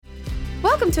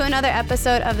Welcome to another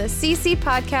episode of the CC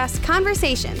Podcast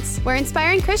Conversations, where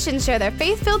inspiring Christians share their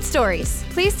faith-filled stories.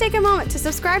 Please take a moment to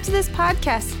subscribe to this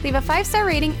podcast, leave a 5-star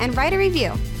rating, and write a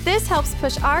review. This helps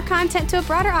push our content to a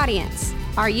broader audience.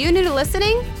 Are you new to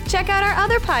listening? Check out our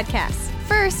other podcasts.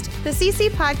 First, the CC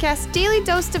Podcast Daily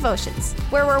Dose Devotions,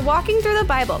 where we're walking through the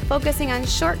Bible, focusing on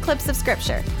short clips of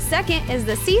Scripture. Second is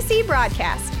the CC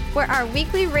Broadcast, where our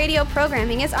weekly radio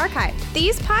programming is archived.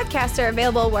 These podcasts are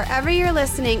available wherever you're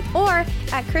listening or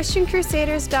at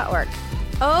ChristianCrusaders.org.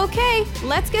 Okay,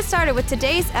 let's get started with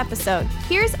today's episode.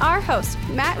 Here's our host,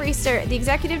 Matt Reister, the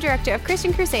Executive Director of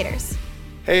Christian Crusaders.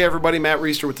 Hey everybody, Matt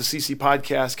Reister with the CC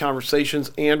Podcast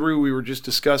Conversations. Andrew, we were just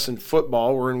discussing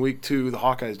football. We're in week 2. The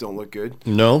Hawkeyes don't look good.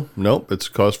 No, it's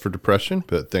a cause for depression,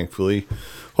 but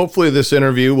hopefully this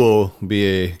interview will be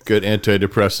a good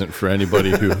antidepressant for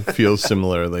anybody who feels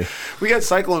similarly. We got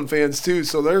Cyclone fans too,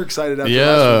 so they're excited after yeah,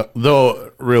 last week.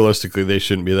 Though realistically they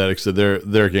shouldn't be that excited.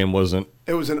 Their game wasn't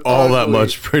that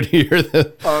much prettier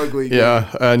than ugly game.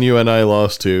 Yeah, and you and I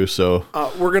lost too, so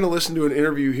we're going to listen to an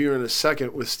interview here in a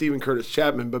second with Stephen Curtis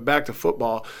Chapman, but back to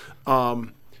football.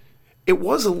 It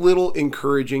was a little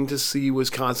encouraging to see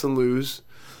Wisconsin lose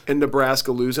and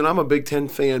Nebraska lose, and I'm a Big Ten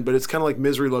fan, but it's kind of like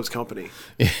misery loves company.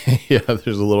 Yeah,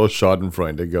 there's a little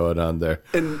schadenfreude going on there.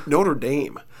 And Notre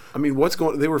Dame, I mean, they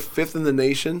were 5th in the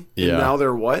nation, and now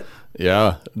they're what?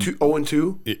 Yeah.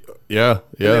 0-2? Yeah.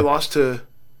 And they lost to...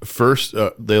 First,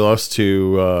 they lost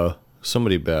to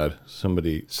somebody bad.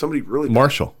 Somebody really bad.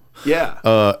 Marshall.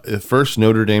 Yeah. First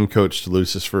Notre Dame coach to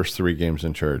lose his first 3 games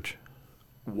in charge.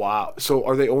 Wow. So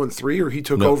are they 0-3 or he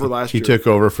took over last year? He took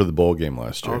over for the bowl game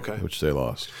last year, okay, which they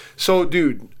lost. So,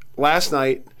 dude, last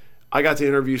night I got to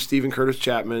interview Stephen Curtis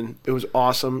Chapman. It was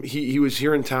awesome. He was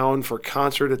here in town for a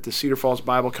concert at the Cedar Falls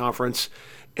Bible Conference,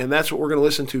 and that's what we're going to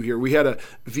listen to here. We had a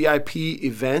VIP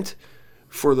event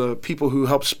for the people who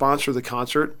helped sponsor the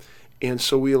concert, and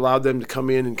so we allowed them to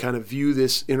come in and kind of view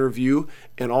this interview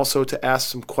and also to ask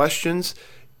some questions,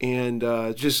 and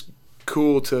just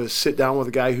cool to sit down with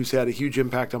a guy who's had a huge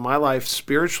impact on my life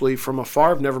spiritually from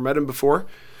afar. I've never met him before,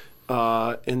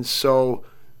 and so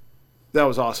that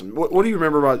was awesome. What do you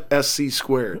remember about SC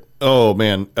Squared? Oh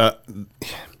man,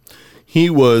 he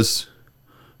was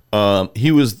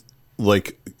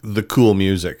like the cool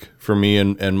music for me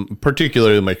and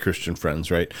particularly my Christian friends,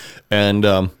 right? And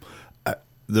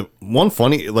the one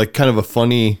funny, like kind of a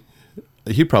funny,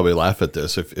 he'd probably laugh at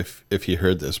this if he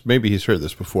heard this. Maybe he's heard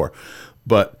this before,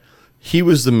 but he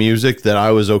was the music that I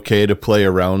was okay to play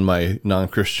around my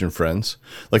non-Christian friends.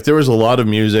 Like there was a lot of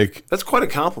music. That's quite a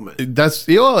compliment. That's,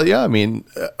 yeah. I mean,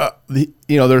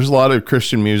 there's a lot of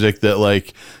Christian music that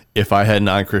like, if I had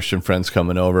non-Christian friends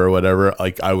coming over or whatever,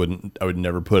 like I would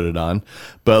never put it on.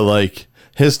 But like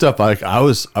his stuff, like I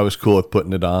was cool with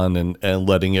putting it on and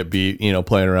letting it be,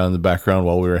 playing around in the background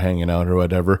while we were hanging out or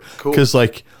whatever. Cool. 'Cause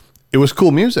like it was cool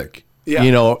music. Yeah.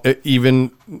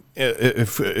 Even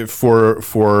if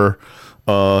for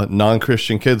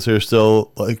non-Christian kids, they're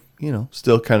still like,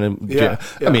 still kind of, yeah.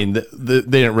 I mean, they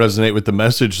didn't resonate with the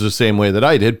message the same way that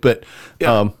I did, but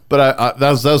that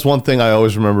was one thing I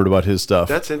always remembered about his stuff.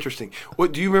 That's interesting.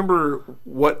 What do you remember?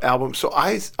 What album? So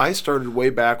I started way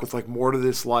back with like More to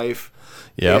This Life,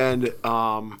 and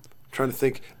trying to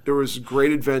think, there was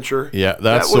Great Adventure. Yeah,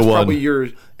 that was the one. Probably your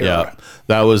era. Yeah,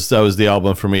 that was the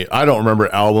album for me. I don't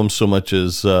remember albums so much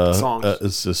as songs.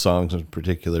 As the songs in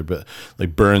particular, but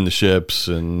like Burn the Ships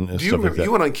and stuff like that.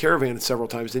 You went on Caravan several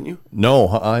times, didn't you? No,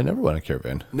 I never went on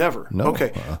Caravan. Never? No.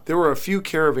 Okay. There were a few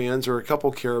caravans or a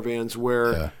couple caravans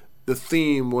where the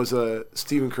theme was a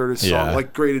Stephen Curtis song,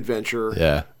 like Great Adventure.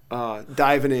 Yeah.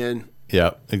 Diving In.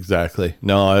 Yeah, exactly.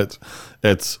 No,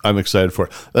 it's I'm excited for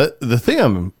it.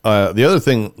 The other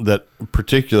thing that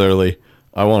particularly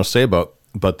I want to say about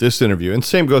this interview, and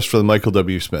same goes for the Michael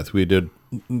W. Smith. We did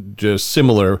just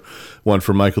similar one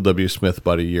for Michael W. Smith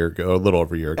about a little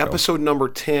over a year ago. Episode number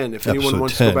 10, if anyone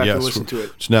wants to go back and listen to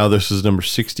it. So now this is number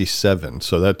 67,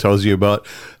 so that tells you about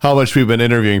how much we've been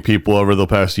interviewing people over the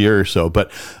past year or so. But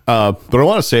I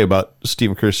want to say about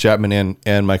Stephen Curtis Chapman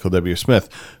and Michael W. Smith,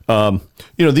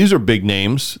 these are big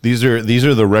names. These are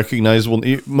the recognizable.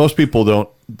 Most people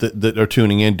that are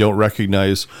tuning in don't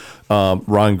recognize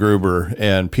Ron Gruber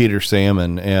and Peter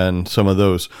Salmon and some of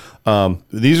those.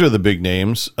 These are the big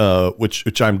names,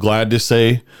 which I'm glad to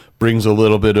say brings a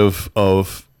little bit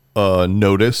of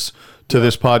notice to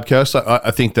this podcast.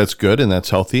 I think that's good and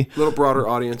that's healthy. A little broader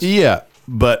audience. Yeah,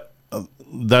 but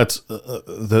that's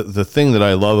the thing that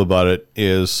I love about it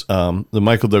is the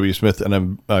Michael W. Smith,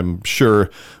 and I'm sure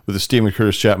with the Stephen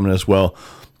Curtis Chapman as well.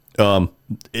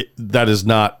 That is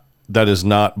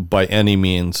not by any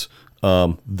means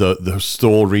the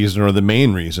sole reason or the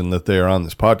main reason that they are on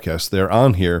this podcast. They're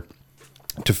on here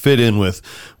to fit in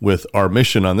with our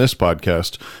mission on this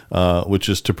podcast, which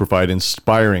is to provide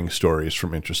inspiring stories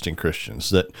from interesting Christians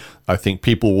that I think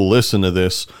people will listen to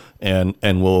this and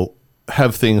will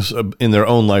have things in their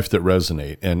own life that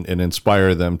resonate and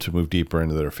inspire them to move deeper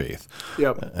into their faith.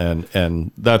 Yep.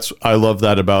 And that's, I love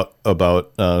that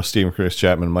about Stephen Curtis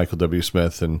Chapman, Michael W.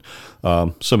 Smith, and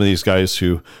some of these guys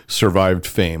who survived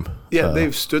fame. Yeah,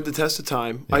 they've stood the test of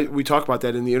time. Yeah. We talk about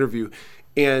that in the interview.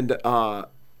 And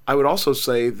I would also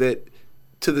say that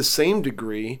to the same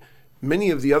degree, many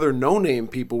of the other no-name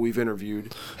people we've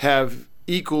interviewed have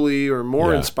equally or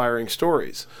more inspiring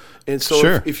stories. And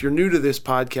so if you're new to this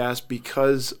podcast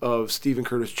because of Stephen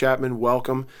Curtis Chapman,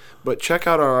 welcome. But check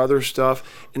out our other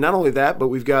stuff. And not only that, but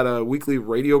we've got a weekly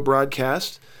radio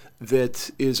broadcast that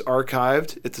is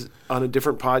archived on a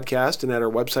different podcast and at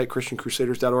our website,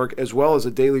 ChristianCrusaders.org, as well as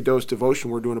a daily dose devotion.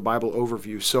 We're doing a Bible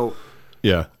overview. So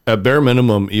yeah, at bare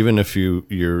minimum, even if you're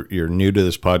new to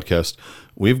this podcast,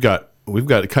 we've got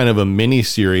kind of a mini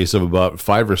series of about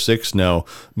 5 or 6 now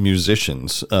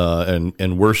musicians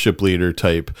and worship leader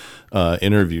type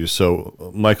interviews.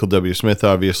 So Michael W. Smith,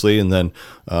 obviously, and then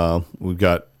we've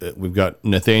got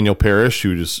Nathaniel Parrish,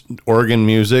 who does organ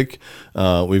music.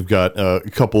 We've got a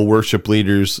couple worship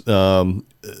leaders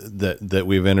that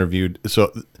we've interviewed.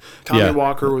 So Tommy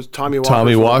Walker.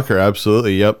 Tommy Walker,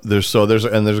 absolutely. Yep. There's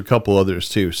a couple others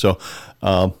too. So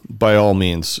by all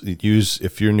means,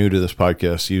 if you're new to this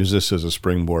podcast, use this as a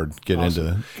springboard. Get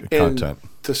into content.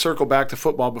 To circle back to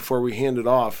football before we hand it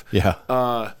off.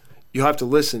 Yeah. You'll have to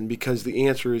listen because the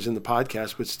answer is in the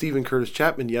podcast. But Stephen Curtis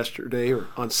Chapman yesterday or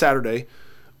on Saturday,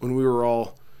 when we were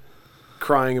all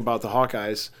crying about the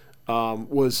Hawkeyes,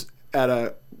 was at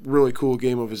a really cool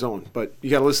game of his own. But you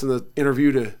got to listen to the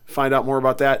interview to find out more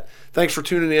about that. Thanks for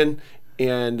tuning in,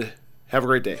 and have a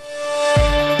great day.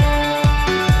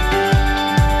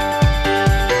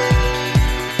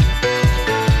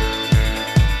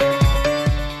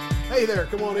 Hey there,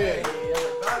 come on in. Hey,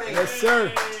 everybody. Yes,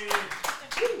 sir.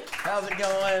 How's it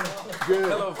going? Good.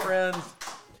 Hello, friends. Is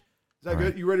that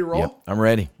good? You ready to roll? Yep, I'm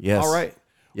ready. Yes. All right.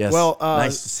 Yes. Well,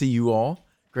 nice to see you all.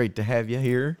 Great to have you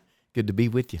here. Good to be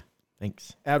with you.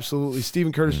 Thanks. Absolutely.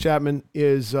 Stephen Curtis Chapman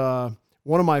is one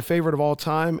of my favorite of all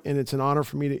time, and it's an honor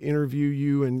for me to interview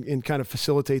you and kind of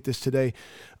facilitate this today.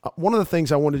 One of the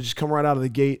things I want to just come right out of the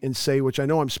gate and say, which I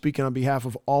know I'm speaking on behalf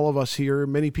of all of us here,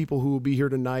 many people who will be here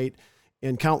tonight,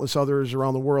 and countless others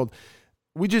around the world,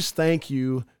 we just thank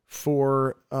you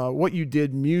for what you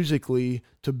did musically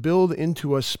to build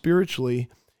into us spiritually.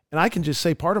 And I can just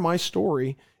say part of my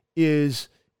story is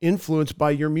influenced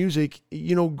by your music,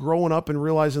 growing up and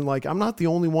realizing like, I'm not the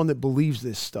only one that believes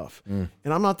this stuff. And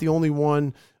I'm not the only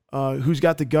one who's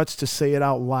got the guts to say it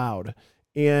out loud.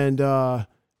 And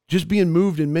just being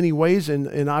moved in many ways.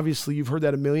 And obviously you've heard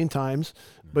that a million times,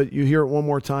 but you hear it one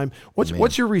more time.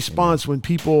 What's your response when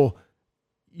people,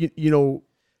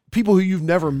 people who you've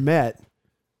never met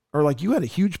are like, you had a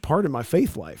huge part in my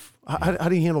faith life. How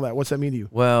do you handle that? What's that mean to you?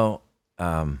 Well,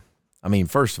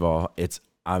 first of all, it's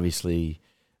obviously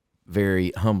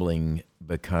very humbling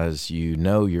because you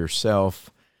know yourself,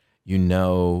 the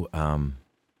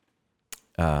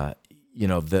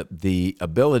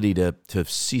ability to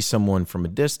see someone from a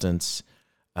distance,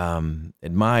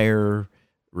 admire,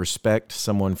 respect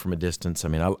someone from a distance. I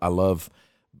mean, I love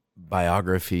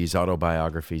biographies,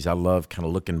 autobiographies. I love kind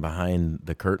of looking behind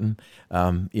the curtain,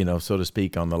 so to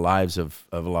speak, on the lives of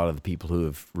a lot of the people who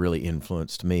have really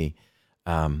influenced me.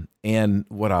 And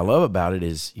what I love about it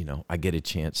is, I get a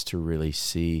chance to really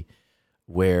see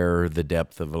where the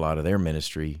depth of a lot of their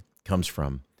ministry comes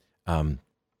from.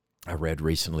 I read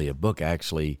recently a book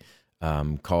actually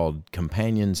called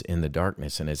Companions in the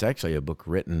Darkness, and it's actually a book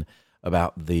written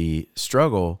about the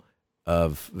struggle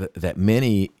of that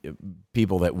many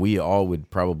people that we all would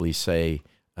probably say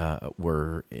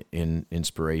were in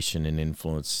inspiration and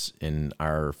influence in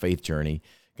our faith journey.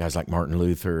 Guys like Martin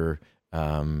Luther,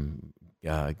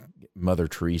 Mother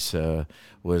Teresa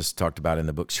was talked about in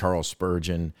the book, Charles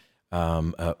Spurgeon,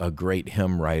 a great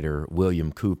hymn writer,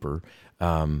 William Cooper,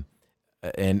 and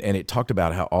it talked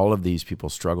about how all of these people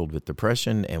struggled with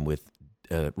depression and with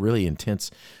really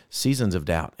intense seasons of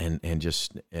doubt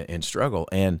and struggle.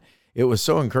 And it was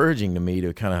so encouraging to me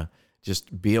to kind of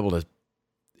just be able to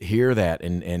hear that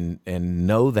and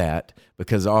know that,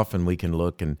 because often we can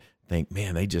look and think,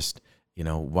 man, they just,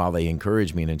 while they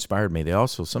encouraged me and inspired me, they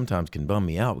also sometimes can bum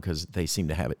me out because they seem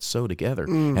to have it so together.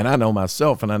 And I know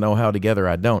myself, and I know how together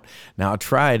I don't. Now, I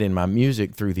tried in my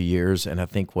music through the years, and I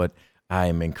think what I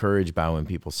am encouraged by when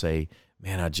people say,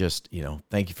 man, I just,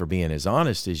 thank you for being as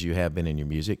honest as you have been in your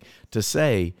music, to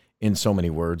say in so many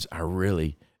words, I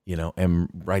really, am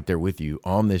right there with you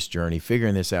on this journey,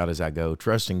 figuring this out as I go,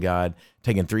 trusting God,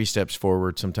 taking 3 steps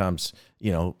forward, sometimes,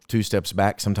 2 steps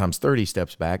back, sometimes 30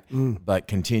 steps back, but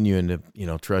continuing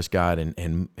to, trust God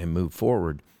and move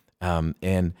forward.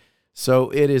 And so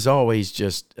it is always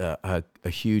just a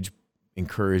huge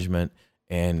encouragement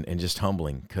and just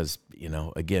humbling, because,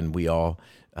 again, we all,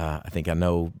 I think I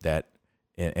know that,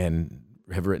 and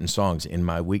have written songs, in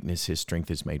my weakness, his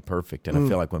strength is made perfect. And I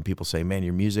feel like when people say, man,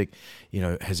 your music,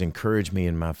 has encouraged me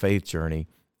in my faith journey,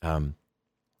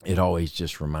 it always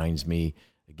just reminds me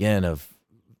again of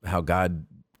how God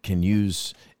can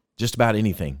use just about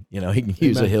anything. He can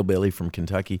use a hillbilly from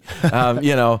Kentucky. He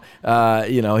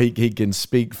can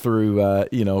speak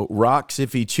through, rocks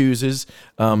if he chooses,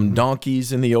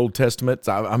 donkeys in the Old Testament.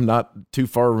 I'm not too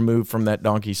far removed from that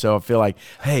donkey. So I feel like,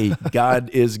 hey, God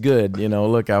is good.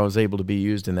 Look, I was able to be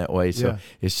used in that way. So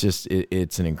it's just,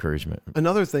 it's an encouragement.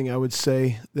 Another thing I would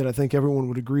say that I think everyone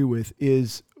would agree with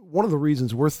is, one of the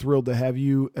reasons we're thrilled to have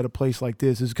you at a place like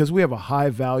this is because we have a high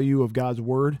value of God's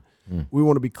word. We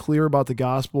want to be clear about the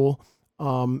gospel.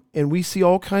 And we see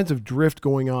all kinds of drift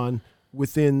going on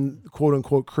within quote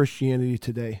unquote Christianity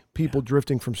today. People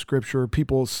drifting from scripture,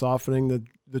 people softening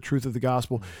the truth of the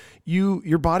gospel.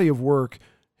 Your body of work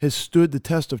has stood the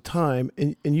test of time,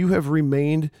 and you have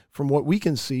remained, from what we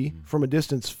can see from a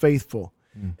distance, faithful.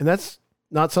 And that's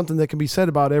not something that can be said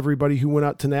about everybody who went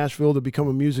out to Nashville to become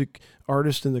a music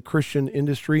artist in the Christian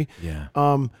industry.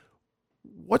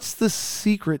 What's the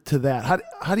secret to that?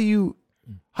 How do you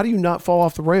not fall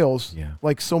off the rails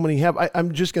like so many have?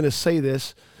 I'm just going to say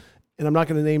this, and I'm not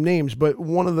going to name names, but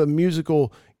one of the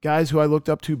musical guys who I looked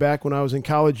up to back when I was in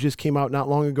college just came out not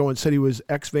long ago and said he was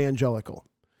ex-evangelical.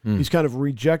 He's kind of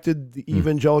rejected the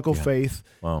evangelical faith,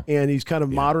 and he's kind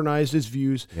of modernized his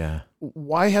views.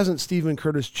 Why hasn't Stephen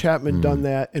Curtis Chapman done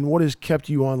that, and what has kept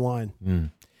you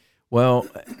online? Well,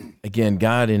 again,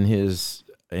 God in his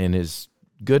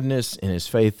goodness and his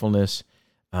faithfulness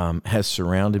has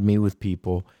surrounded me with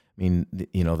people. I mean,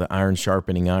 the iron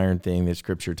sharpening iron thing that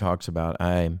Scripture talks about.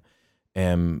 I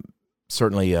am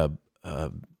certainly a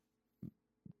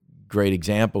great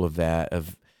example of that,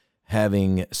 of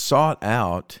having sought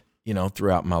out,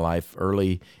 throughout my life,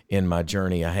 early in my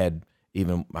journey. I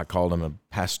called them a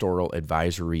pastoral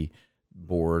advisory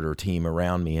board or team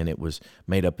around me, and it was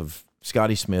made up of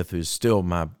Scotty Smith, who's still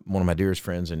one of my dearest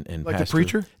friends and like pastor. the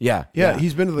preacher? Yeah.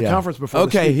 He's been to the conference before.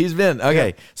 Okay, he's been.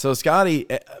 Okay, so Scotty,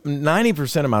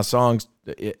 90% of my songs,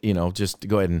 just to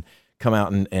go ahead and come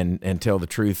out and tell the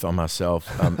truth on myself,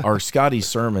 are Scotty's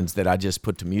sermons that I just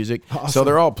put to music. Awesome. So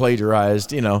they're all plagiarized,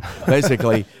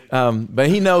 basically. But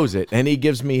he knows it, and he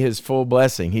gives me his full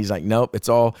blessing. He's like, nope, it's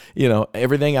all,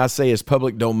 everything I say is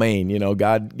public domain.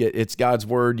 God, it's God's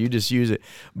word. You just use it.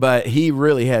 But he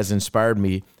really has inspired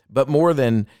me. But more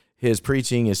than his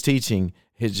preaching, his teaching,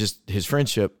 his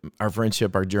friendship,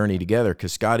 our journey together.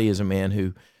 Because Scotty is a man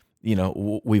who,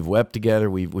 we've wept together.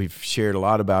 We've shared a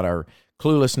lot about our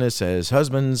cluelessness as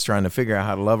husbands, trying to figure out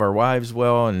how to love our wives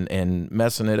well and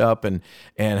messing it up, and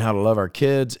how to love our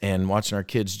kids, and watching our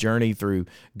kids' journey through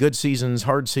good seasons,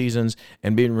 hard seasons,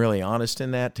 and being really honest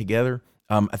in that together.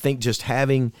 I think just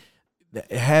having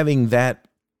that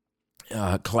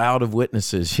cloud of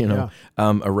witnesses,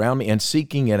 around me, and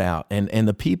seeking it out, and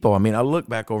the people. I mean, I look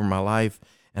back over my life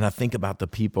and I think about the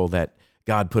people that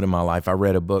God put in my life. I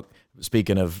read a book,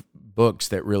 speaking of books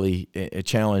that really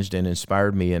challenged and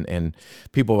inspired me, and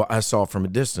people I saw from a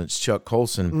distance. Chuck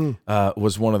Colson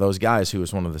was one of those guys who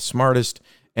was one of the smartest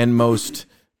and most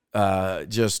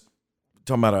just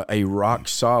talking about a rock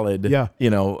solid,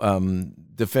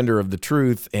 defender of the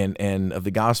truth and of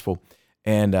the gospel.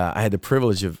 And I had the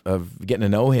privilege of getting to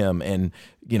know him, and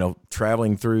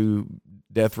traveling through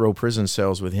death row prison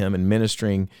cells with him and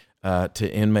ministering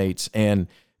to inmates, and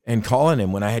calling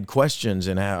him when I had questions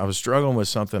and I was struggling with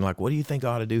something, like, what do you think I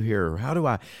ought to do here? Or how do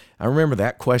I remember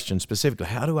that question specifically.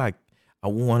 How do I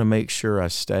want to make sure I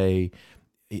stay,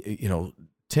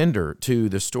 tender to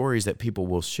the stories that people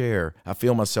will share. I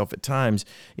feel myself at times,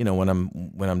 when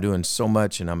I'm doing so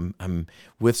much and I'm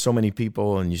with so many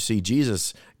people, and you see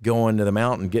Jesus going to the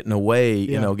mountain, getting away,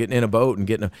 getting in a boat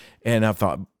and I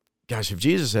thought, gosh, if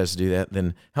Jesus has to do that,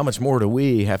 then how much more do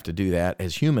we have to do that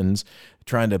as humans,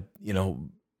 trying to,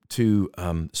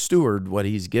 steward what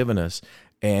he's given us.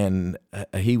 And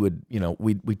he would,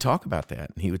 we talk about that,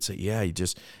 and he would say, yeah, he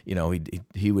just,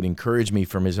 he would encourage me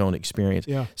from his own experience.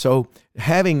 Yeah. So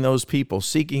having those people,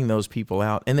 seeking those people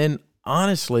out. And then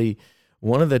honestly,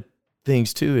 one of the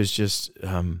things too is just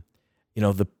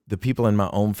the people in my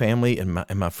own family and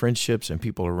my friendships and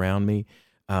people around me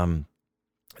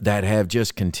that have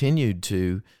just continued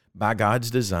to, by God's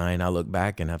design, I look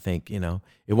back and I think,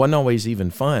 it wasn't always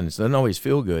even fun. It doesn't always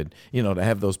feel good, to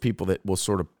have those people that will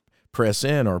sort of press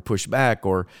in or push back,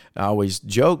 or I always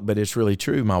joke, but it's really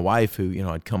true. My wife, who,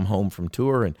 I'd come home from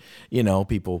tour and,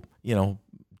 people,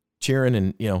 cheering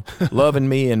and, loving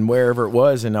me and wherever it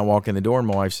was. And I walk in the door and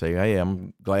my wife say, "Hey,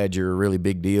 I'm glad you're a really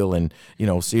big deal in,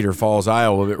 Cedar Falls,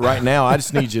 Iowa. But right now I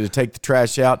just need you to take the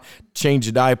trash out, change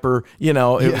a diaper." It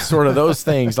was sort of those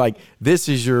things like, this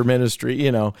is your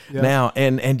ministry, now.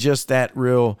 And just that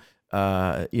real,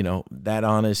 that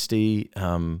honesty.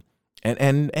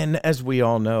 And as we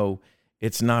all know,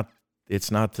 it's not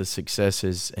the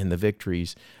successes and the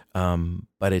victories,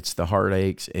 but it's the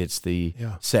heartaches, it's the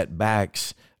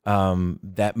setbacks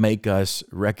that make us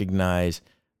recognize,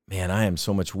 man, I am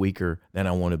so much weaker than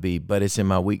I want to be, but it's in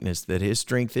my weakness that His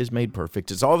strength is made perfect.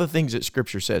 It's all the things that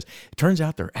Scripture says. It turns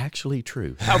out they're actually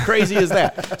true. How crazy is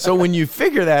that? So when you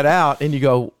figure that out and you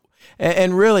go,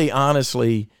 and really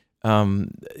honestly,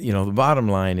 the bottom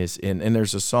line is, and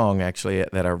there's a song actually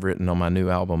that I've written on my new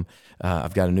album.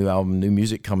 I've got a new album, new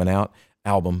music coming out.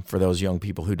 Album for those young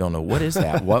people who don't know, what is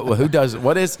that? Who does?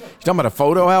 What is? You talking about a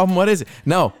photo album? What is it?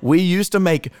 No, we used to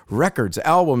make records,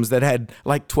 albums that had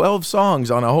like 12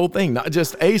 songs on a whole thing, not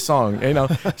just a song,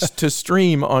 to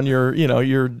stream on your,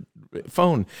 your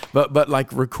phone, but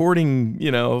like recording,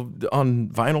 on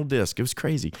vinyl disc. It was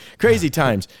crazy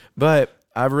times. But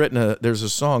I've written there's a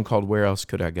song called "Where Else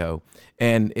Could I Go?"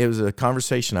 And it was a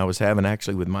conversation I was having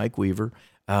actually with Mike Weaver,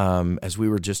 as we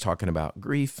were just talking about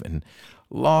grief and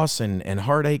loss and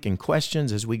heartache and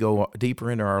questions as we go deeper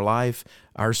into our life,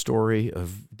 our story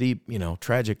of deep,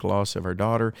 tragic loss of our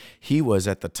daughter. He was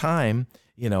at the time,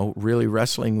 really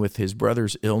wrestling with his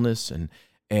brother's illness,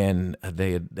 and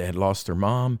they had lost their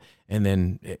mom. And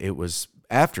then it was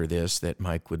after this that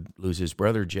Mike would lose his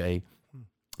brother, Jay.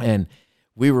 And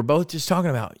we were both just talking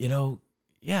about,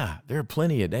 there are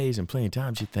plenty of days and plenty of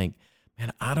times you think,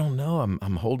 man, I don't know.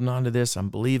 I'm holding on to this. I'm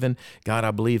believing. God,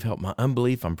 I believe, help my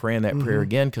unbelief. I'm praying that prayer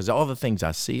again, because all the things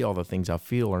I see, all the things I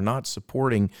feel are not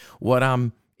supporting what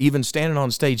I'm even standing on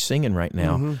stage singing right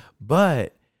now.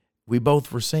 But we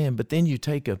both were saying, but then you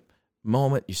take a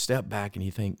moment, you step back and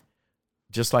you think,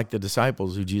 just like the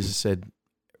disciples who Jesus said,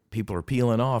 people are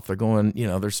peeling off. They're going,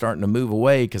 they're starting to move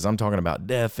away, because I'm talking about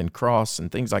death and cross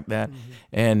and things like that.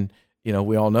 And,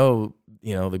 we all know,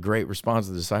 the great response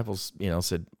of the disciples,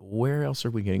 said, where else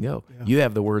are we going to go? Yeah. You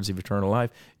have the words of eternal life.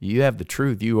 You have the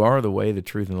truth. You are the way, the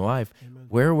truth, and the life. Amen.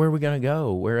 Where are we going to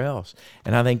go? Where else?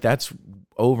 And I think that's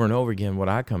over and over again what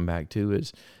I come back to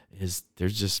is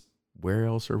there's just, where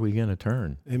else are we going to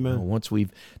turn? Amen. Once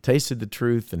we've tasted the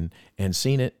truth and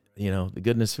seen it, the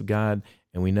goodness of God,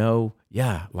 and we know,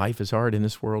 life is hard in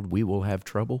this world. We will have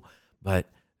trouble, but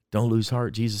don't lose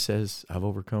heart. Jesus says, I've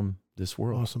overcome this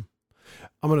world. Awesome.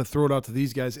 I'm going to throw it out to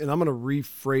these guys, and I'm going to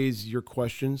rephrase your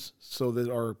questions so that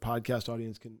our podcast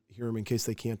audience can hear them in case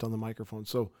they can't on the microphone.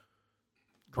 So,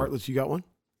 Bartlett, you got one?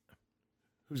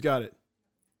 Who's got it?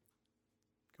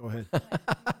 Go ahead.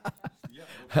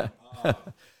 Obviously,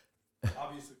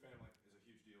 family is a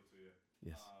huge deal to you.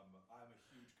 Yes. I'm a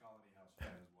huge Colony House fan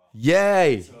as well.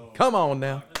 Yay! So, come on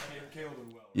now. Caleb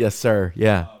and Will. Yes, sir.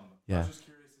 Yeah. I was just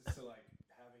curious as to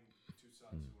having two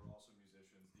sons who are also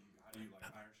musicians. How do you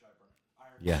iron sharpen?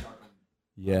 Yes.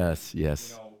 Do you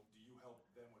help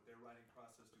them with their writing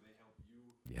process? Do they help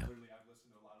you? Yeah. Literally, I've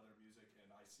listened to a lot of their music,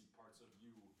 and I see parts of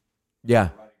you.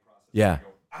 Yeah. In the writing process. Yeah.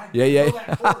 Yeah.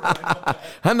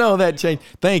 I know that change.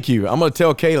 Thank you. I'm going to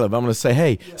tell Caleb. I'm going to say,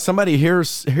 hey, somebody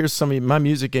here's some of my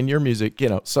music and your music.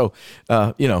 So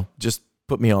just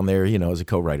put me on there, as a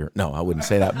co-writer. No, I wouldn't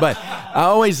say that. But I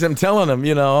always am telling them,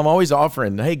 I'm always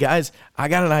offering, hey, guys, I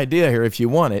got an idea here if you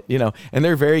want it, And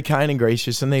they're very kind and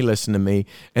gracious, and they listen to me.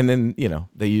 And then,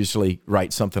 they usually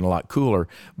write something a lot cooler.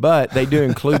 But they do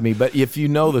include me. But if you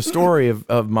know the story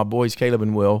of my boys, Caleb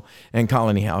and Will, and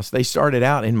Colony House, they started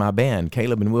out in my band.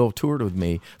 Caleb and Will toured with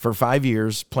me for 5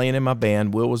 years, playing in my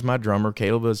band. Will was my drummer.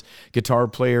 Caleb was guitar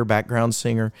player, background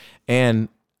singer. And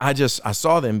I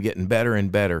saw them getting better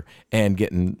and better and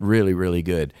getting really, really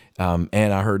good. And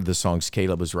I heard the songs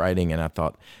Caleb was writing, and I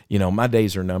thought, my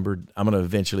days are numbered. I'm going to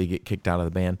eventually get kicked out of the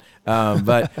band.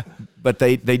 But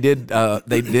they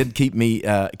did keep me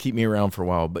around for a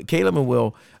while. But Caleb and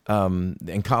Will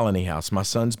and Colony House, my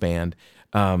son's band,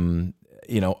 that's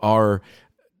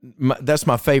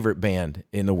my favorite band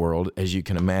in the world, as you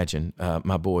can imagine,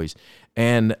 my boys.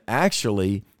 And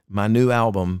actually, my new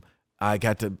album, I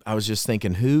was just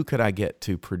thinking, who could I get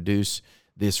to produce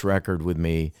this record with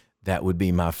me that would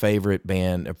be my favorite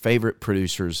band, favorite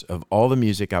producers of all the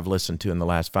music I've listened to in the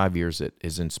last 5 years that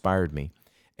has inspired me.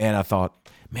 And I thought,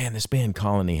 man, this band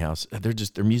Colony House,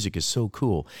 their music is so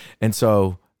cool. And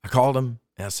so I called them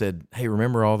and I said, hey,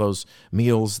 remember all those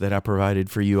meals that I provided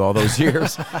for you all those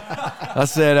years? I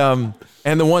said,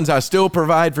 and the ones I still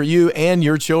provide for you and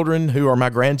your children who are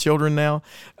my grandchildren now,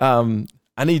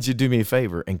 I need you to do me a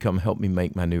favor and come help me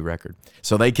make my new record.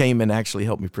 So they came and actually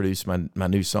helped me produce my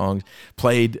new songs.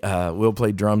 Will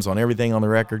played drums on everything on the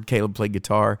record. Caleb played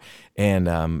guitar and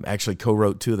actually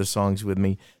co-wrote 2 of the songs with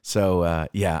me. So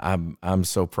yeah, I'm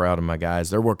so proud of my guys.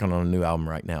 They're working on a new album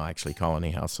right now, actually,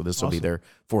 Colony House. So this will be their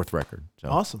 4th record. So,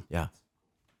 awesome. Yeah.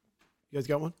 You guys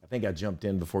got one? I think I jumped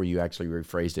in before you actually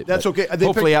rephrased it. That's okay.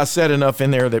 Hopefully I said enough in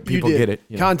there that people get it.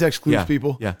 Context clues, yeah.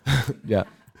 people. Yeah. Yeah.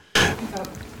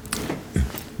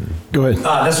 Go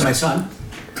ahead. This is my son,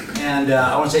 and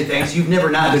I want to say thanks. You've never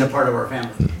not been a part of our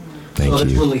family. Thank so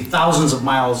there's you. literally thousands of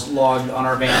miles logged on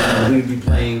our van, and we would be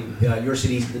playing Your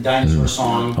City's The Dinosaur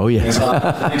Song. Oh, yes.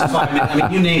 The next 5 minutes. I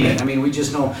mean, you name it. I mean, we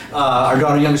just know.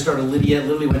 Our youngest daughter, Lydia,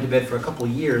 literally went to bed for a couple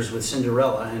of years with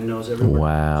Cinderella and knows every word.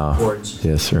 Wow. Chords.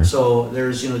 Yes, sir. So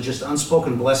there's, just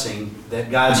unspoken blessing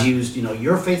that God's used,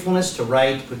 your faithfulness to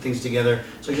write, put things together.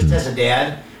 So just as a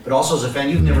dad, but also as a fan,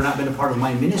 you've never not been a part of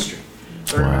my ministry.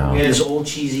 Wow. We had this old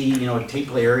cheesy, tape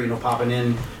player, popping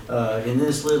in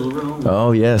this little room.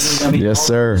 Oh, yes. Yes,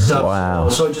 sir. Wow.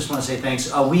 So I just want to say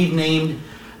thanks. We've named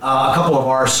a couple of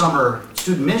our summer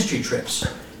student ministry trips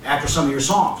after some of your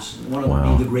songs. One of them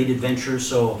being The Great Adventure.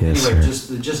 So yes, anyway,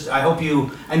 sir. just I hope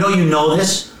I know you know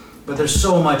this, but there's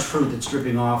so much fruit that's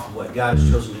dripping off of what God has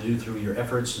chosen to do through your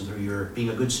efforts and through your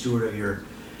being a good steward of your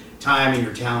time and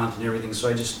your talent and everything. So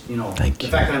I just, the fact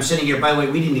that I'm sitting here, by the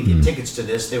way, we didn't get tickets to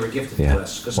this. They were gifted to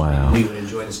us because we would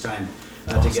enjoy this time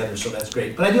together. So that's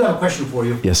great. But I do have a question for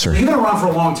you. Yes, sir. So you've been around for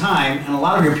a long time, and a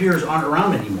lot of your peers aren't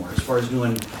around anymore as far as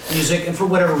doing music, and for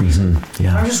whatever reason.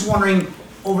 Yeah. I'm just wondering,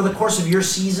 over the course of your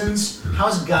seasons, how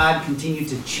has God continued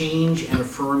to change and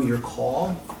affirm your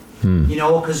call?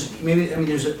 Because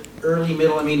there's an early,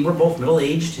 middle. We're both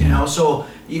middle-aged, So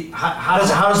how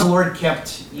does the Lord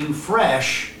kept you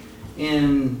fresh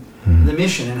in the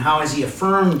mission, and how has He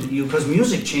affirmed you? Because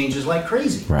music changes like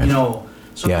crazy, right.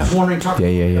 So I was wondering, talk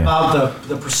about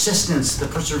the persistence, the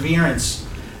perseverance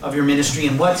of your ministry,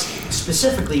 and what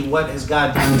has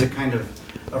God done to kind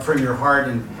of affirm your heart?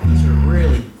 And these are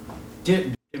really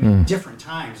different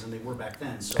times than they were back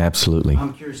then. So absolutely.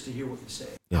 I'm curious to hear what you say.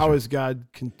 How has God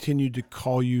continued to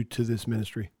call you to this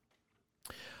ministry?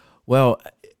 Well,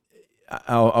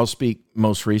 I'll speak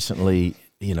most recently,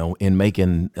 in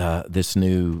making this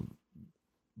new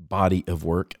body of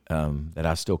work that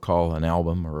I still call an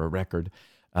album or a record.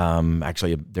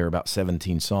 Actually, there are about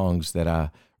 17 songs that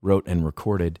I wrote and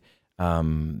recorded,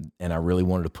 and I really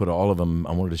wanted to put all of them.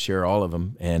 I wanted to share all of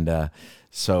them, and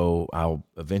so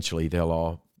they'll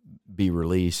all be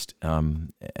released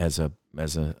as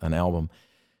an album.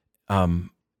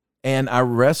 And I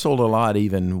wrestled a lot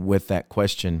even with that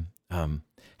question,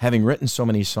 having written so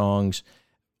many songs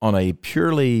on a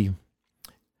purely,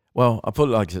 I put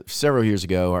it like several years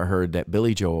ago, I heard that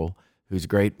Billy Joel, who's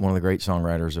one of the great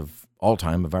songwriters of all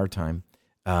time, of our time,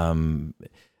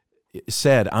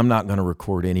 said, I'm not going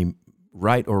to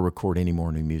write or record any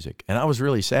more new music. And I was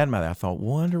really sad by that. I thought,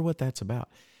 wonder what that's about.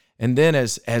 And then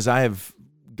as I have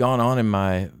gone on in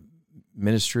my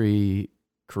ministry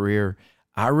career,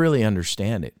 I really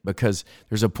understand it, because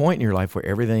there's a point in your life where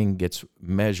everything gets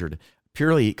measured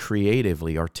purely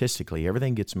creatively, artistically.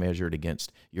 Everything gets measured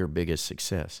against your biggest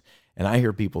success. And I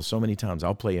hear people so many times,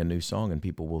 I'll play a new song and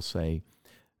people will say,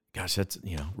 gosh, that's,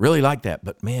 really like that.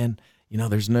 But man,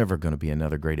 there's never going to be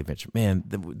another Great Adventure. Man,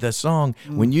 the song,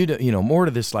 when More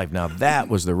to This Life, now that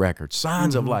was the record.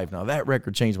 Signs of Life, now that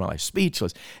record changed my life.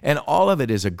 Speechless. And all of it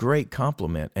is a great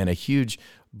compliment and a huge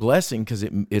blessing, because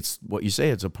it's what you say,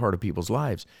 it's a part of people's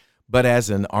lives. But as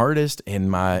an artist, in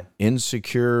my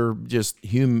insecure, just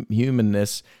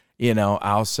humanness,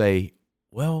 I'll say,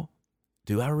 well,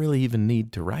 do I really even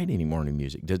need to write any more new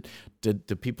music? Do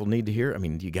people need to hear?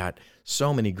 You got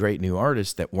so many great new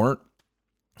artists that weren't,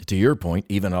 to your point,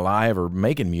 even alive or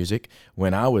making music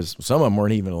when some of them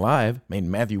weren't even alive.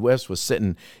 Matthew West was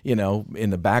sitting, in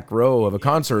the back row of a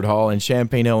concert hall in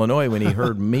Champaign, Illinois, when he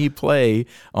heard me play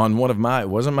on it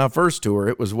wasn't my first tour,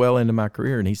 it was well into my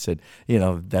career. And he said,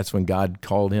 that's when God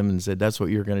called him and said, that's what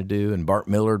you're going to do. And Bart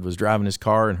Millard was driving his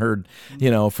car and heard,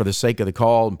 for the sake of the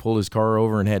call, and pulled his car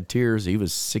over and had tears. He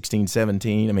was 16,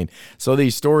 17. So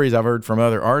these stories I've heard from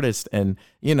other artists, and,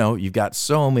 you've got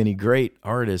so many great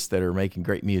artists that are making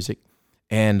great music.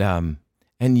 And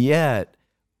yet,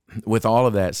 with all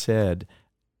of that said,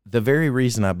 the very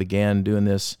reason I began doing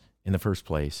this in the first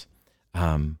place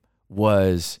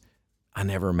was I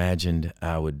never imagined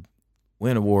I would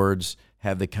win awards,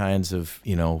 have the kinds of,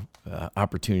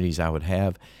 opportunities I would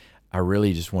have. I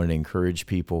really just wanted to encourage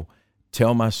people,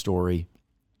 tell my story,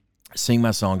 sing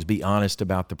my songs, be honest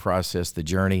about the process, the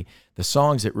journey, the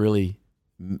songs that really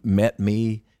met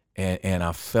me. And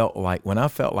I felt like, when I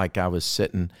felt like I was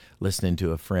sitting listening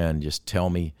to a friend just tell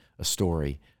me a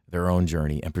story, their own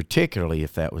journey, and particularly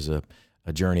if that was a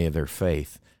journey of their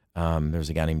faith. There was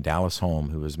a guy named Dallas Holm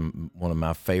who was one of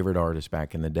my favorite artists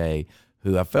back in the day,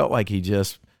 who I felt like he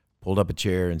just pulled up a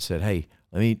chair and said, "Hey,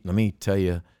 let me tell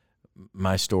you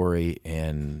my story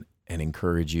and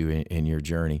encourage you in your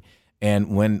journey."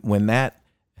 And when that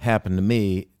happened to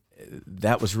me,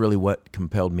 that was really what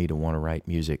compelled me to want to write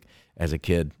music as a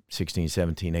kid, 16,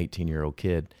 17, 18-year-old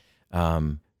kid.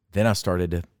 Then I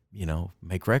started to,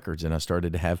 make records, and I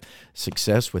started to have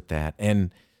success with that.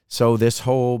 And so this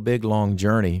whole big, long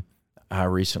journey, I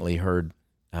recently heard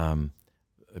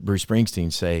Bruce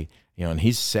Springsteen say, and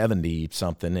he's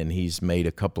 70-something, and he's made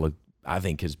a couple of, I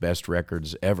think, his best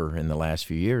records ever in the last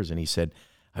few years. And he said,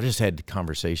 I just had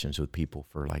conversations with people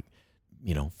for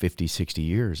 50, 60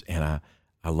 years, and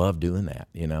I love doing that,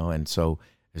 and so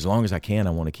as long as I can,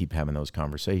 I want to keep having those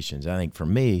conversations. I think for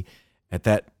me, at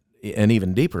that an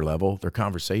even deeper level, they're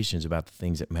conversations about the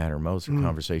things that matter most. They're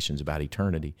conversations about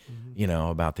eternity,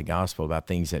 about the gospel, about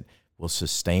things that will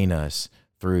sustain us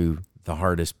through the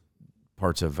hardest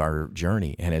parts of our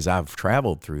journey. And as I've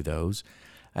traveled through those,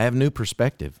 I have new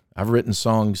perspective. I've written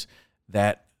songs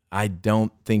that I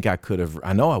don't think I could have,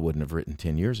 I know I wouldn't have written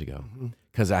 10 years ago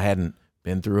because I hadn't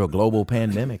been through a global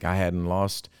pandemic. I hadn't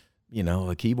lost,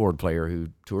 a keyboard player who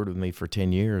toured with me for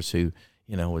 10 years who,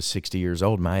 was 60 years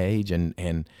old, my age,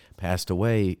 and passed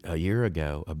away a year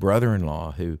ago. A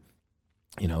brother-in-law who,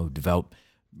 developed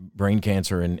brain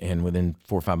cancer and within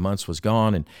 4 or 5 months was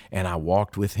gone. And I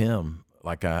walked with him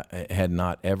like I had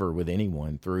not ever with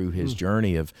anyone through his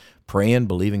journey of praying,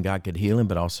 believing God could heal him,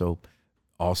 but also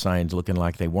all signs looking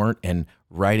like they weren't, and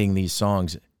writing these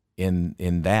songs in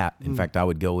that. In fact, I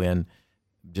would go in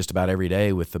just about every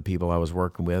day with the people I was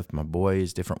working with, my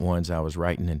boys, different ones I was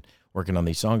writing and working on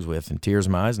these songs with, and tears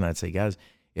in my eyes. And I'd say, guys,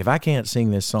 if I can't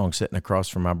sing this song sitting across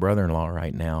from my brother-in-law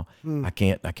right now, I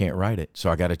can't write it. So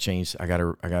I got to change. I got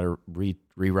to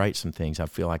rewrite some things. I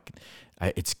feel like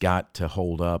it's got to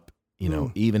hold up,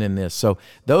 even in this. So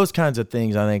those kinds of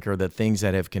things, I think, are the things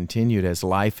that have continued as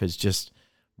life has just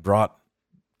brought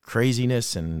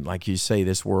craziness. And like you say,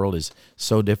 this world is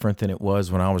so different than it was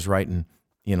when I was writing,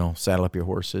 Saddle Up Your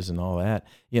Horses and all that,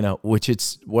 which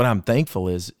it's what I'm thankful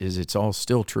is it's all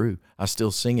still true. I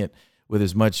still sing it with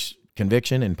as much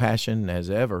conviction and passion as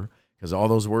ever because all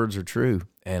those words are true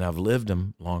and I've lived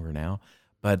them longer now.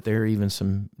 But there are even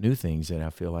some new things that I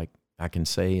feel like I can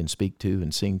say and speak to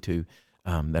and sing to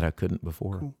that I couldn't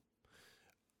before. Cool.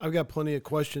 I've got plenty of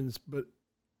questions, but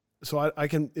so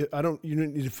you don't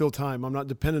need to fill time. I'm not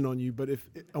dependent on you, but if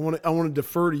I want to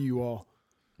defer to you all.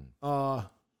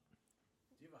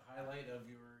 Highlight of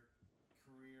your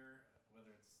career, whether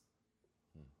it's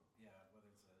a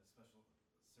special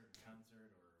certain concert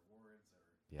or awards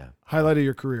or highlight of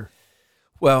your career.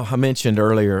 Well, I mentioned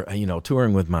earlier,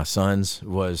 touring with my sons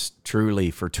was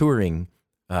truly for touring.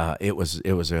 It was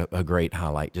a great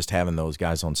highlight, just having those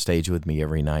guys on stage with me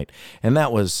every night, and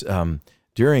that was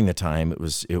during the time. It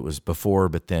was before,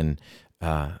 but then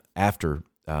after.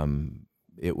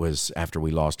 It was after we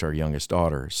lost our youngest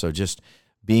daughter. So just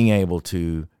being able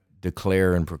to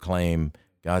declare and proclaim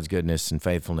God's goodness and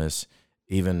faithfulness,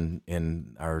 even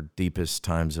in our deepest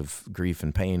times of grief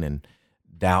and pain and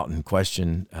doubt and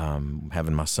question,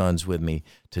 having my sons with me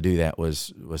to do that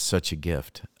was such a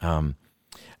gift.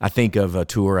 I think of a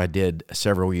tour I did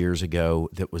several years ago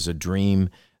that was a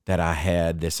dream that I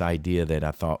had, this idea that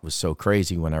I thought was so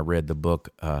crazy when I read the book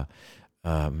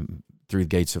Through the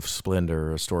Gates of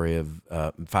Splendor, a story of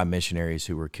 5 missionaries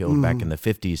who were killed back in the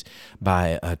 50s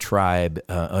by a tribe,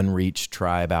 unreached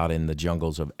tribe out in the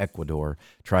jungles of Ecuador,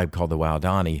 a tribe called the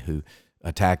Waodani, who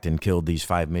attacked and killed these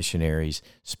 5 missionaries,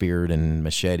 speared and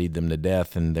macheted them to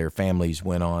death, and their families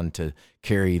went on to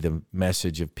carry the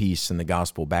message of peace and the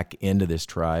gospel back into this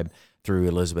tribe through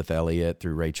Elizabeth Elliot,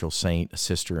 through Rachel Saint, a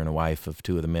sister and a wife of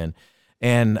 2 of the men.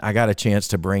 And I got a chance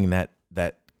to bring that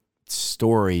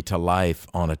story to life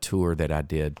on a tour that I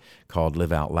did called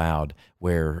Live Out Loud,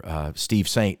 where Steve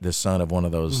Saint, the son of one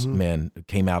of those men,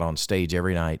 came out on stage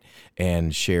every night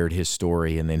and shared his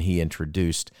story, and then he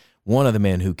introduced one of the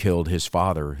men who killed his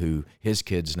father, who his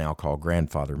kids now call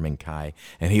grandfather, Minkai,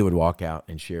 and he would walk out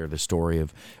and share the story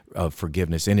of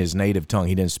forgiveness in his native tongue.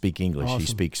 He didn't speak English. Awesome. He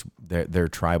speaks their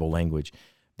tribal language.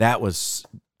 that was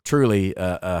truly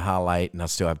a highlight, and I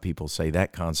still have people say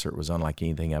that concert was unlike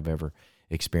anything I've ever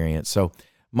experienced. So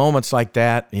moments like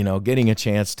that, getting a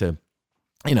chance to,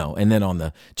 and then on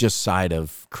the just side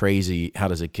of crazy, how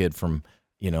does a kid from,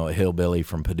 a hillbilly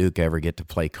from Paducah ever get to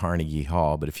play Carnegie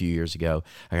Hall? But a few years ago,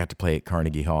 I got to play at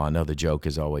Carnegie Hall. I know the joke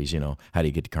is always, how do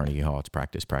you get to Carnegie Hall? It's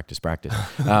practice, practice, practice.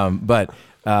 But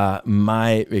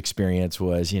my experience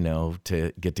was,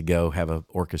 to get to go have an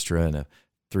orchestra and a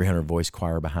 300-voice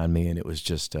choir behind me, and it was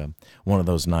just one of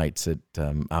those nights that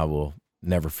I will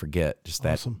never forget. Just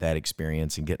that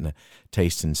experience and getting to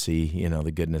taste and see,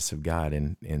 the goodness of God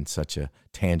in such a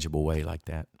tangible way like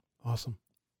that. Awesome.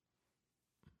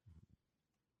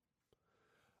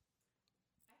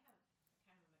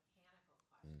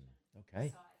 Okay.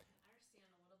 So I understand a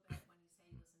little bit when you say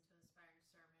you listen to inspiring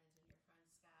sermons and your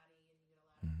friend Scotty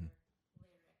and you get a lot of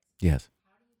their lyrics. Yes.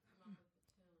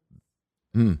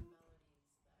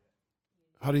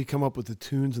 How do you come up with the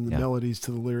tunes and the melodies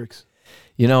to the lyrics?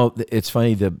 It's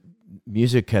funny. The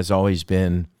music has always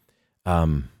been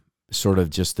sort of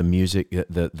just the music,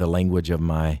 the language of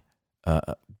my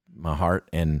heart,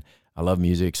 and I love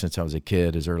music since I was a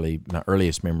kid. My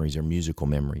earliest memories are musical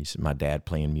memories. My dad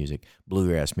playing music,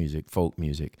 bluegrass music, folk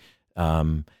music.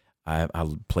 I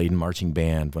played in marching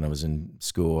band when I was in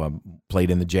school. I played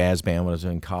in the jazz band when I was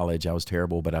in college. I was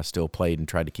terrible, but I still played and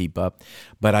tried to keep up.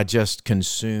 But I just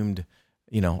consumed,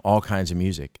 all kinds of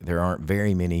music. There aren't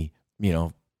very many,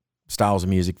 styles of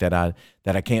music that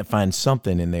I can't find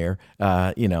something in there,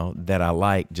 that I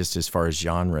like, just as far as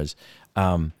genres.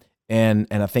 And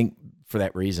I think for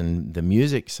that reason, the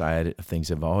music side of things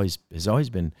has always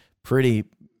been pretty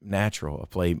natural. I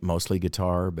play mostly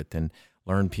guitar, but then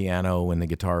learned piano when the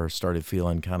guitar started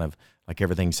feeling kind of like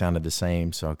everything sounded the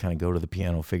same. So I kind of go to the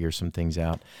piano, figure some things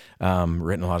out.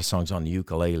 Written a lot of songs on the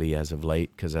ukulele as of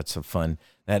late, because that's a fun,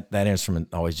 that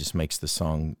instrument always just makes the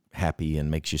song happy and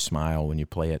makes you smile when you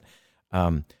play it.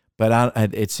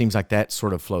 But it seems like that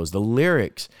sort of flows. The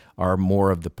lyrics are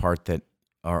more of the part that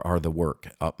are the work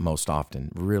most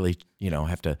often. Really,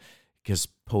 have to, because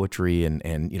poetry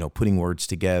and putting words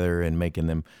together and making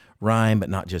them rhyme, but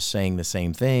not just saying the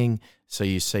same thing. So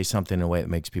you say something in a way that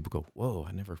makes people go, whoa,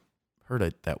 I never heard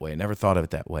it that way. I never thought of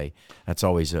it that way. That's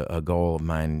always a goal of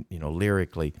mine,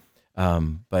 lyrically.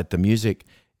 But the music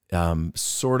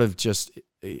sort of just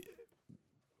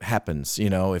happens.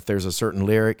 If there's a certain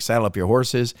lyric, saddle up your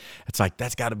horses, it's like,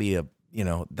 that's got to be a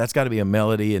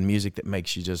melody and music that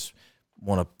makes you just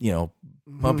want to,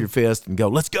 pump your fist and go,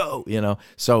 let's go,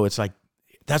 So it's like,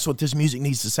 that's what this music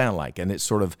needs to sound like. And it's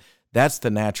sort of, that's the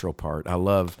natural part. I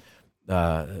love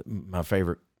my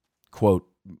favorite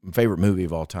movie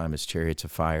of all time is Chariots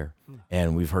of Fire.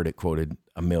 And we've heard it quoted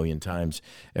a million times.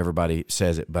 Everybody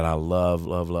says it, but I love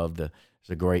there's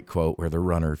a great quote where the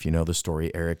runner, if you know the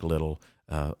story, Eric Liddell,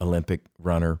 Olympic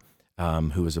runner,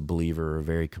 who was a believer, a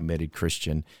very committed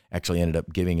Christian, actually ended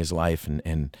up giving his life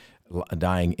and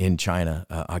dying in China,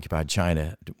 occupied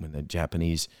China, when the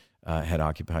Japanese had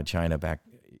occupied China back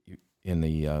in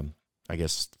the, I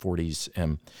guess, 40s.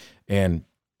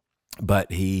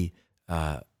 But he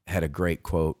had a great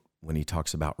quote when he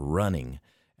talks about running,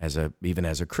 even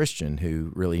as a Christian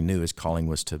who really knew his calling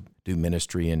was to do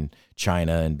ministry in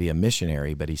China and be a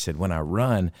missionary. But he said, when I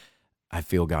run, I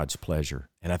feel God's pleasure.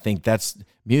 And I think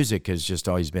music has just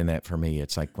always been that for me.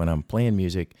 It's like when I'm playing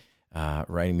music,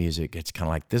 writing music, it's kind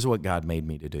of like, this is what God made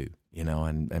me to do, and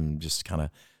I'm just kind of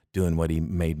doing what he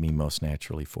made me most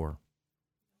naturally for.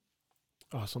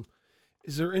 Awesome.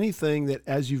 Is there anything that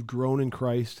as you've grown in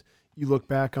Christ, you look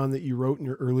back on that you wrote in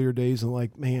your earlier days and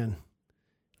like, man,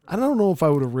 I don't know if I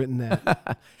would have written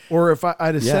that or if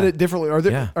I'd have said it differently.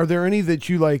 Are there any that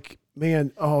you like,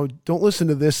 man, don't listen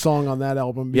to this song on that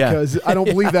album because I don't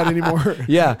believe that anymore.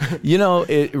 Yeah.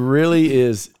 It really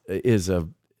is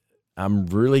I'm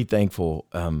really thankful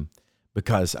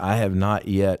because I have not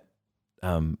yet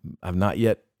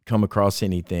come across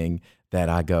anything that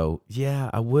I go, yeah,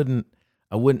 I wouldn't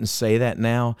say that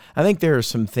now. I think there are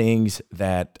some things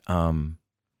that, I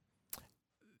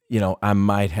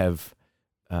might have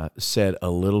said a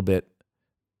little bit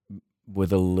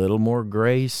with a little more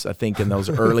grace. I think in those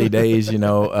early days, I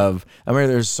remember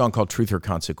there's a song called Truth or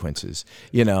Consequences,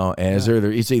 and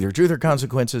it's either truth or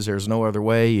consequences. There's no other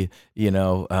way,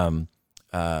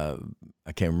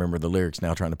 I can't remember the lyrics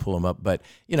now, trying to pull them up, but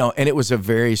and it was a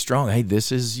very strong, hey,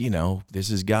 this is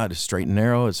God, it's straight and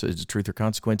narrow. It's truth or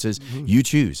consequences. Mm-hmm. You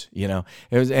choose, it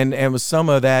was, and with some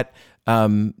of that,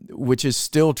 which is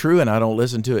still true. And I don't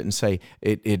listen to it and say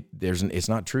it's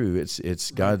not true.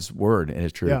 It's God's word and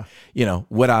it's true. Yeah.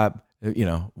 Would I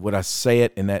would I say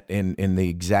it in the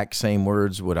exact same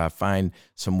words? Would I find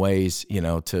some ways,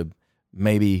 to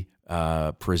maybe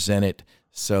present it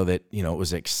so that, it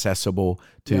was accessible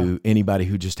to anybody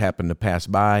who just happened to pass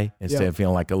by instead of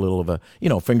feeling like a little of a,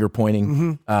 finger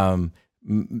pointing.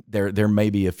 There may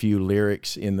be a few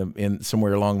lyrics in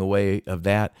somewhere along the way of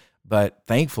that, but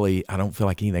thankfully I don't feel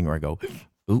like anything where I go,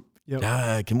 oop,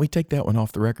 can we take that one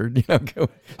off the record?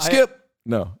 Skip.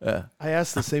 No. I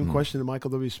asked the same question to Michael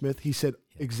W. Smith. He said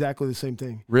exactly the same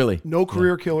thing. Really? No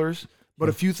career killers, but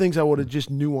a few things I would have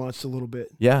just nuanced a little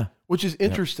bit. Yeah. Which is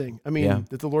interesting. I mean,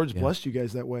 that the Lord's blessed you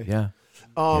guys that way. Yeah.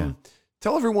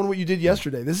 Tell everyone what you did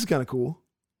yesterday. This is kind of cool.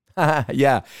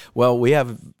 Yeah. Well, we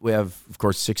have of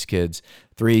course 6 kids.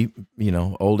 3,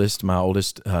 my oldest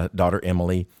daughter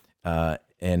Emily,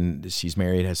 and she's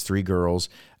married, has 3 girls.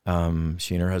 She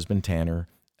and her husband Tanner.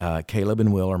 Caleb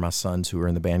and Will are my sons who are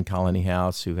in the band Colony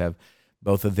House, who have,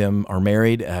 both of them are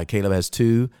married. Caleb has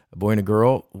 2, a boy and a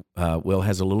girl. Will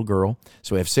has a little girl.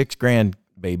 So we have 6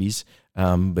 grandbabies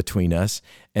between us.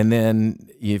 And then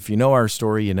if you know our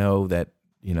story, you know that,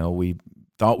 we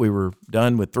thought we were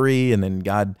done with 3, and then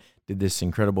God did this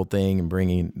incredible thing in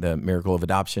bringing the miracle of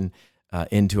adoption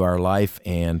into our life.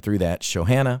 And through that,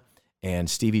 Shohana and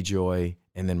Stevie Joy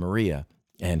and then Maria.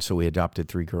 And so we adopted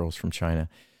 3 girls from China.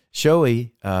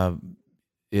 Shoei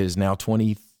is now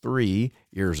 23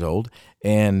 years old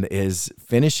and is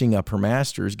finishing up her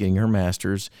master's, getting her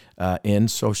master's in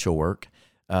social work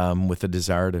with a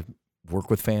desire to work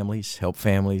with families, help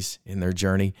families in their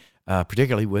journey,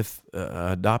 particularly with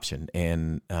adoption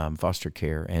and foster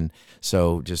care. And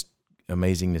so just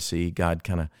amazing to see God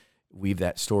kind of weave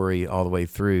that story all the way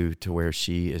through to where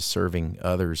she is serving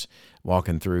others,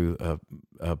 walking through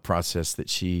a process that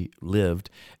she lived.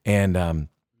 And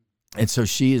so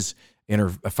she is in her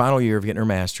final year of getting her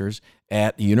master's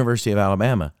at the University of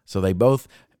Alabama. So they both,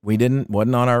 wasn't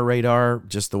on our radar,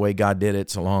 just the way God did it.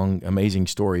 It's a long, amazing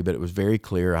story, but it was very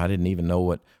clear. I didn't even know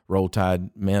what Roll Tide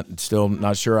meant. Still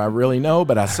not sure I really know,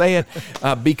 but I say it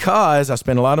because I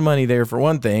spent a lot of money there for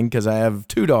one thing, because I have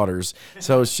 2 daughters.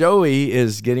 So Shoei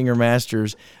is getting her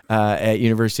master's at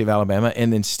University of Alabama.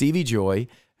 And then Stevie Joy,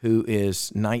 who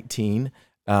is 19,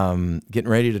 getting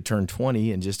ready to turn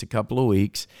 20 in just a couple of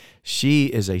weeks. She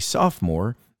is a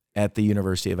sophomore at the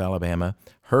University of Alabama.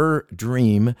 Her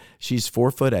dream, she's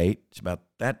 4'8", she's about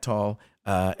that tall,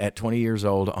 at 20 years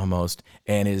old almost,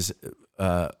 and is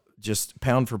just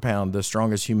pound for pound the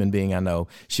strongest human being I know.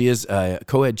 She is a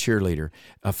co-ed cheerleader,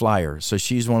 a flyer. So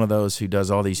she's one of those who does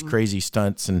all these crazy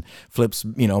stunts and flips,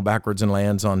 backwards and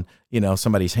lands on,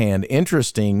 somebody's hand.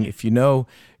 Interesting, if you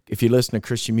listen to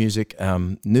Christian music,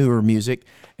 newer music,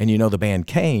 and the band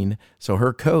Cain, so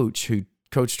her coach, who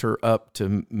coached her up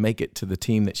to make it to the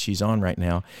team that she's on right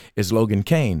now, is Logan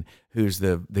Cain, who's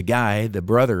the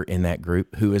brother in that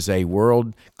group, who is a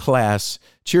world-class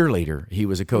cheerleader. He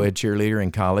was a co-ed cheerleader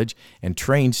in college and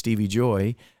trained Stevie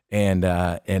Joy, and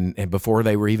before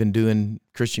they were even doing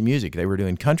Christian music, they were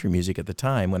doing country music at the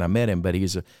time when I met him, but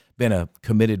he's been a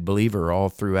committed believer all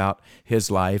throughout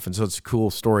his life, and so it's a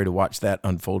cool story to watch that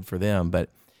unfold for them. But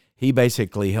he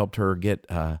basically helped her get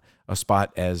a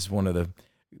spot as one of the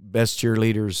best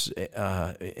cheerleaders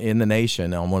in the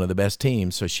nation on one of the best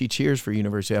teams. So she cheers for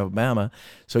University of Alabama.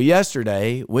 So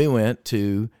yesterday we went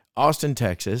to Austin,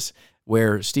 Texas,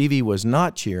 where Stevie was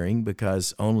not cheering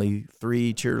because only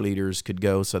 3 cheerleaders could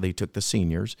go. So they took the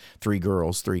seniors, 3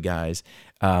 girls, 3 guys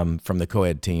from the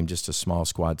co-ed team, just a small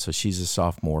squad. So she's a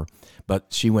sophomore, but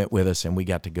she went with us and we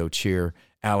got to go cheer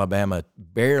Alabama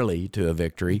barely to a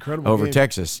victory over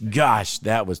Texas. Gosh,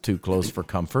 that was too close for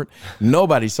comfort.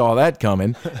 Nobody saw that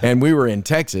coming, and we were in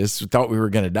Texas. Thought we were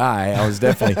going to die. I was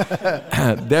definitely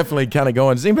kind of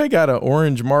going, does anybody got an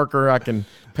orange marker I can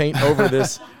paint over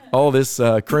all this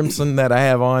crimson that I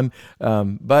have on?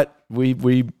 But we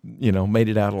made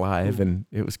it out alive, and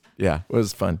it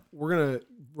was fun. We're gonna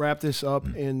wrap this up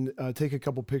and take a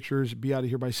couple pictures. Be out of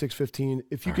here by 6:15.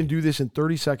 If you can do this in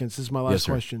 30 seconds, this is my last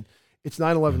question. It's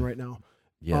 9/11 right now.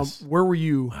 Yes. Where were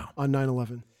you on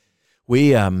 9/11?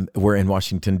 We were in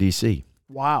Washington, D.C.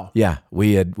 Wow. Yeah,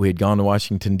 we had gone to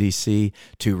Washington, D.C.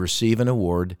 to receive an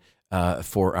award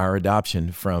for our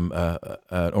adoption from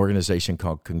an organization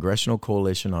called Congressional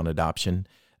Coalition on Adoption,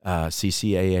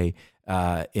 CCAA,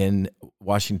 in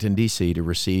Washington, D.C. to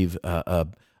receive an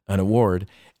award.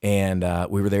 And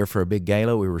we were there for a big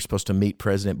gala. We were supposed to meet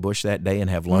President Bush that day and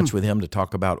have lunch with him to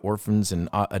talk about orphans and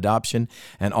adoption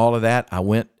and all of that. I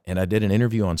went and I did an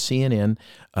interview on CNN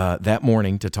that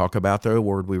morning to talk about the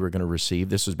award we were going to receive.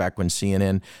 This was back when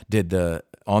CNN did the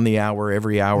on the hour,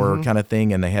 every hour kind of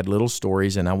thing, and they had little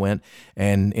stories. And I went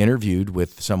and interviewed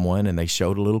with someone, and they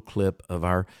showed a little clip of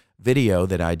our video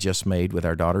that I just made with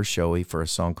our daughter Shoei for a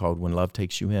song called When Love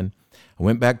Takes You In. I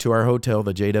went back to our hotel,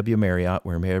 the JW Marriott,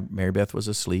 where Mary Beth was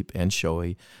asleep, and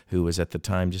Shoei, who was at the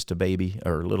time just a baby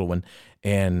or a little one,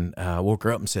 and woke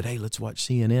her up and said, "Hey, let's watch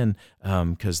CNN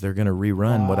because they're going to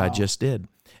rerun what I just did."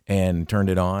 And turned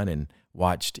it on and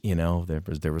watched.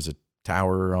 There was a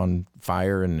tower on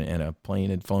fire and a plane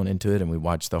had flown into it, and we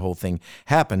watched the whole thing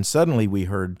happen. Suddenly, we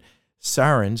heard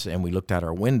sirens, and we looked out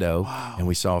our window, and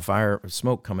we saw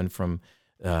smoke coming from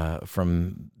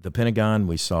the Pentagon.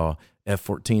 We saw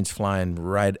F-14s flying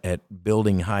right at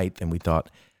building height, and we thought,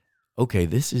 okay,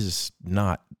 this is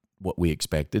not what we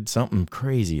expected. Something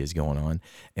crazy is going on.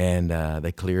 And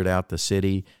they cleared out the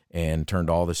city and turned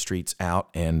all the streets out,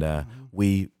 and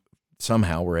we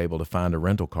somehow were able to find a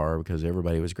rental car because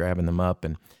everybody was grabbing them up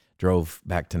and drove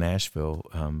back to Nashville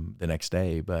the next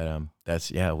day. But that's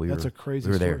a crazy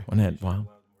we were there. Wasn't that wild?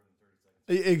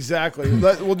 Exactly.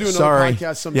 We'll do another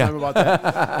podcast sometime about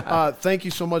that. Thank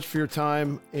you so much for your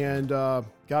time, and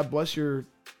God bless your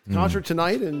concert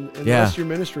tonight and the rest of your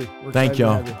ministry. Thank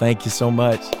y'all. Thank you so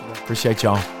much. Appreciate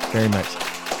y'all very much.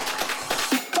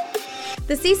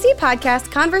 The CC Podcast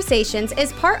Conversations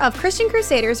is part of Christian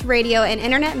Crusaders radio and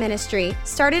internet ministry,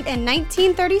 started in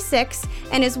 1936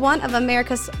 and is one of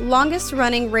America's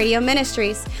longest-running radio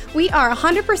ministries. We are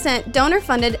 100%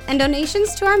 donor-funded, and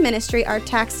donations to our ministry are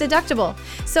tax-deductible.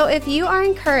 So if you are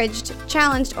encouraged,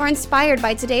 challenged, or inspired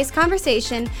by today's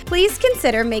conversation, please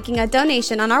consider making a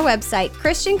donation on our website,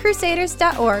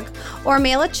 christiancrusaders.org, or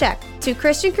mail a check to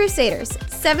Christian Crusaders,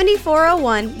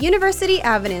 7401 University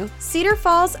Avenue, Cedar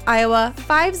Falls, Iowa,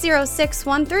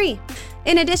 50613.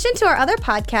 In addition to our other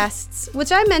podcasts,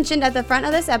 which I mentioned at the front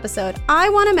of this episode, I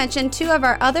want to mention two of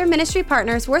our other ministry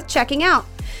partners worth checking out.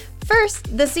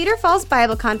 First, the Cedar Falls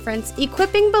Bible Conference,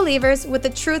 equipping believers with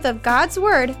the truth of God's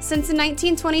Word since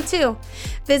 1922.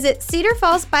 Visit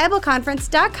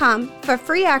cedarfallsbibleconference.com for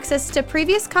free access to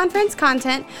previous conference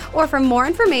content or for more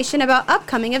information about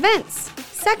upcoming events.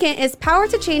 Second is Power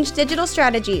to Change Digital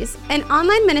Strategies, an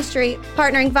online ministry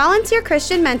partnering volunteer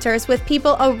Christian mentors with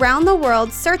people around the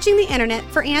world searching the internet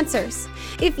for answers.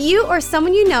 If you or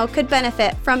someone you know could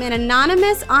benefit from an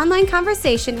anonymous online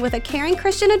conversation with a caring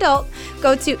Christian adult,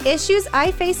 go to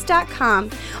issuesiface.com.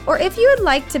 Or if you would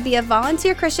like to be a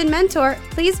volunteer Christian mentor,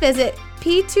 please visit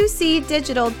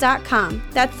p2cdigital.com.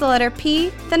 That's the letter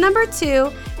P, the number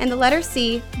 2, and the letter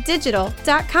C,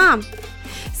 digital.com.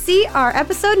 See our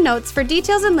episode notes for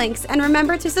details and links, and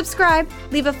remember to subscribe,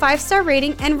 leave a 5-star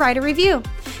rating, and write a review.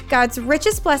 God's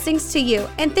richest blessings to you,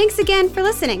 and thanks again for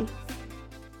listening.